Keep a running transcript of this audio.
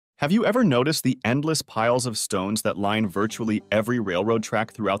Have you ever noticed the endless piles of stones that line virtually every railroad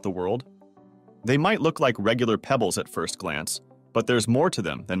track throughout the world? They might look like regular pebbles at first glance, but there's more to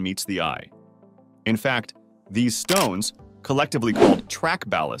them than meets the eye. In fact, these stones, collectively called track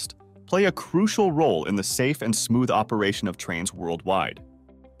ballast, play a crucial role in the safe and smooth operation of trains worldwide.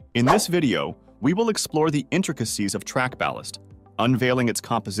 In this video, we will explore the intricacies of track ballast, unveiling its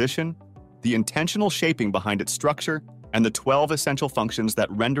composition, the intentional shaping behind its structure, and the 12 essential functions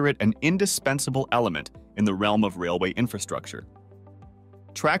that render it an indispensable element in the realm of railway infrastructure.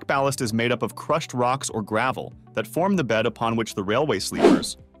 Track ballast is made up of crushed rocks or gravel that form the bed upon which the railway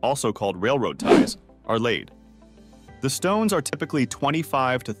sleepers, also called railroad ties, are laid. The stones are typically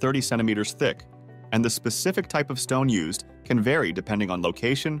 25 to 30 centimeters thick, and the specific type of stone used can vary depending on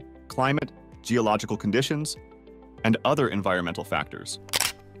location, climate, geological conditions, and other environmental factors.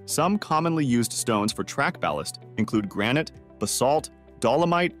 Some commonly used stones for track ballast include granite, basalt,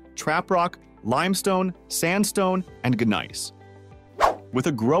 dolomite, trap rock, limestone, sandstone, and gneiss. With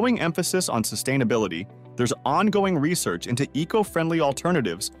a growing emphasis on sustainability, there's ongoing research into eco-friendly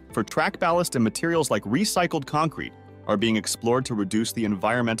alternatives for track ballast, and materials like recycled concrete are being explored to reduce the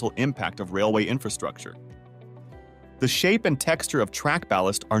environmental impact of railway infrastructure. The shape and texture of track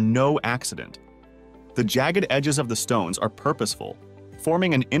ballast are no accident. The jagged edges of the stones are purposeful,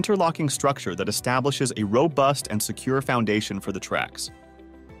 forming an interlocking structure that establishes a robust and secure foundation for the tracks.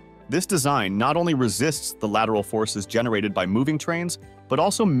 This design not only resists the lateral forces generated by moving trains, but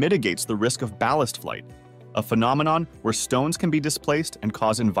also mitigates the risk of ballast flight, a phenomenon where stones can be displaced and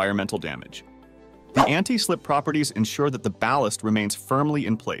cause environmental damage. The anti-slip properties ensure that the ballast remains firmly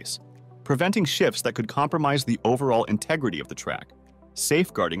in place, preventing shifts that could compromise the overall integrity of the track,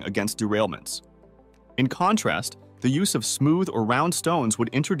 safeguarding against derailments. In contrast, the use of smooth or round stones would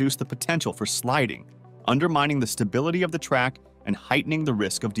introduce the potential for sliding, undermining the stability of the track and heightening the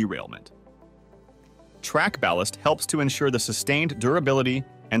risk of derailment. Track ballast helps to ensure the sustained durability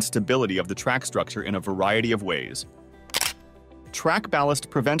and stability of the track structure in a variety of ways. Track ballast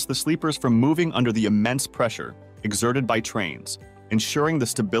prevents the sleepers from moving under the immense pressure exerted by trains, ensuring the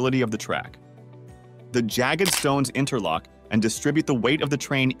stability of the track. The jagged stones interlock and distribute the weight of the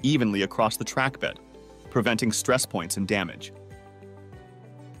train evenly across the track bed, preventing stress points and damage.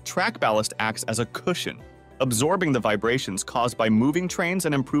 Track ballast acts as a cushion, absorbing the vibrations caused by moving trains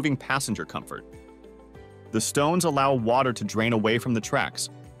and improving passenger comfort. The stones allow water to drain away from the tracks,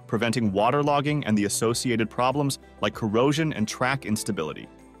 preventing waterlogging and the associated problems like corrosion and track instability.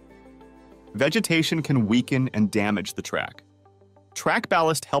 Vegetation can weaken and damage the track. Track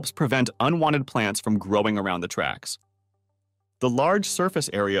ballast helps prevent unwanted plants from growing around the tracks. The large surface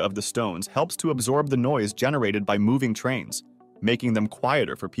area of the stones helps to absorb the noise generated by moving trains, making them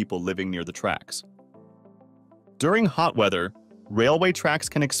quieter for people living near the tracks. During hot weather, railway tracks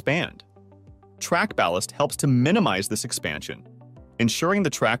can expand. Track ballast helps to minimize this expansion, ensuring the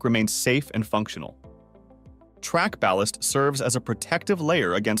track remains safe and functional. Track ballast serves as a protective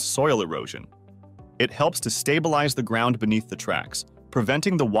layer against soil erosion. It helps to stabilize the ground beneath the tracks,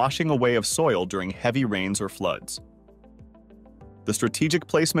 preventing the washing away of soil during heavy rains or floods. The strategic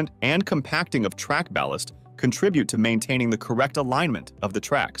placement and compacting of track ballast contribute to maintaining the correct alignment of the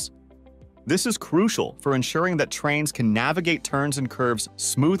tracks. This is crucial for ensuring that trains can navigate turns and curves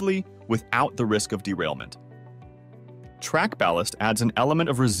smoothly without the risk of derailment. Track ballast adds an element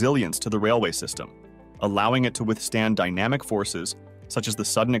of resilience to the railway system, allowing it to withstand dynamic forces such as the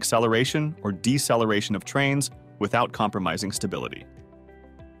sudden acceleration or deceleration of trains without compromising stability.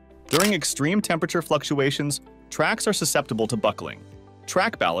 During extreme temperature fluctuations, tracks are susceptible to buckling.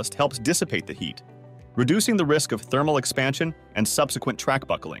 Track ballast helps dissipate the heat, reducing the risk of thermal expansion and subsequent track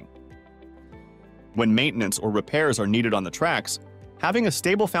buckling. When maintenance or repairs are needed on the tracks, having a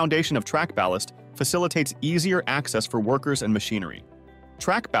stable foundation of track ballast facilitates easier access for workers and machinery.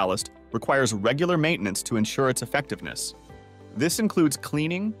 Track ballast requires regular maintenance to ensure its effectiveness. This includes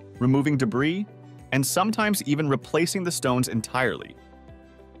cleaning, removing debris, and sometimes even replacing the stones entirely.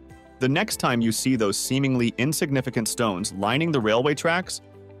 The next time you see those seemingly insignificant stones lining the railway tracks,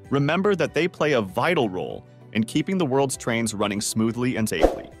 remember that they play a vital role in keeping the world's trains running smoothly and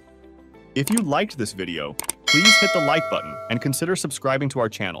safely. If you liked this video, please hit the like button and consider subscribing to our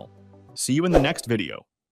channel. See you in the next video.